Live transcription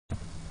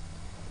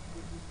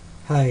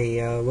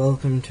Hi,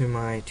 welcome to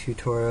my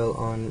tutorial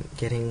on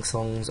getting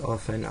songs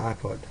off an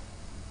iPod.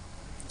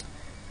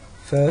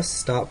 First,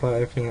 start by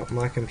opening up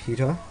my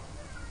computer.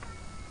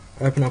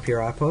 Open up your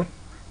iPod,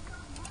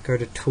 go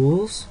to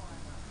Tools,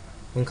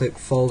 and click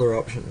Folder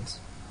Options.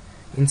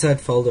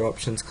 Inside Folder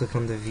Options, click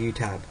on the View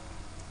tab.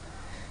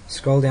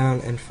 Scroll down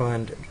and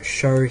find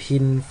Show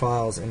Hidden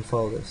Files and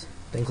Folders,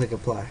 then click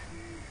Apply.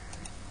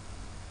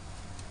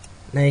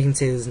 Now you can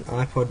see there's an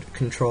iPod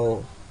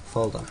Control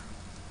folder.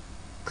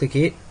 Click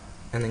it,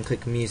 and then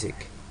click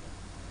Music.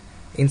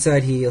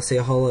 Inside here you'll see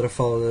a whole lot of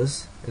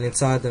folders, and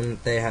inside them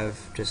they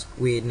have just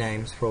weird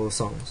names for all the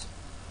songs.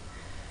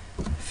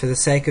 For the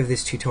sake of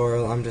this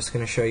tutorial, I'm just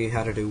going to show you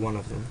how to do one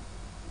of them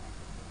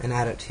and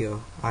add it to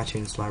your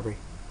iTunes library.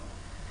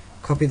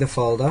 Copy the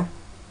folder.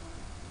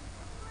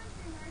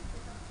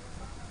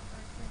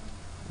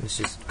 It's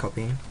just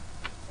copying.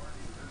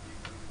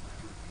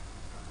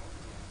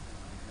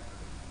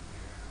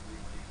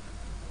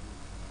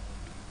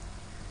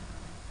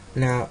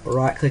 Now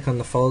right click on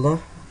the folder,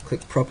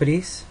 click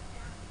Properties,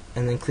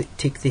 and then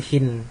tick the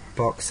hidden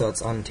box so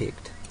it's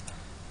unticked.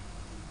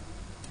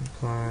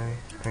 Apply.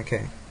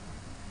 Okay.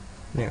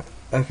 Now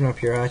open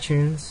up your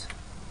iTunes.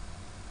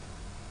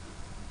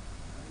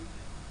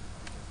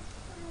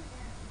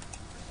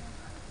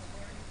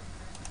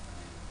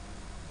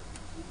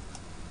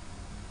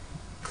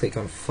 Click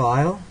on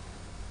File.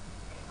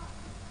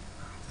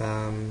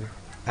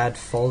 Add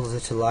folder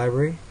to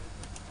library.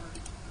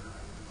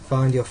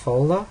 Find your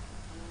folder.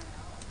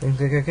 Then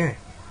click OK.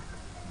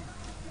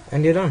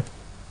 And you're done.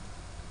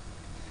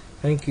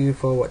 Thank you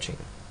for watching.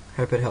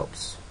 Hope it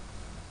helps.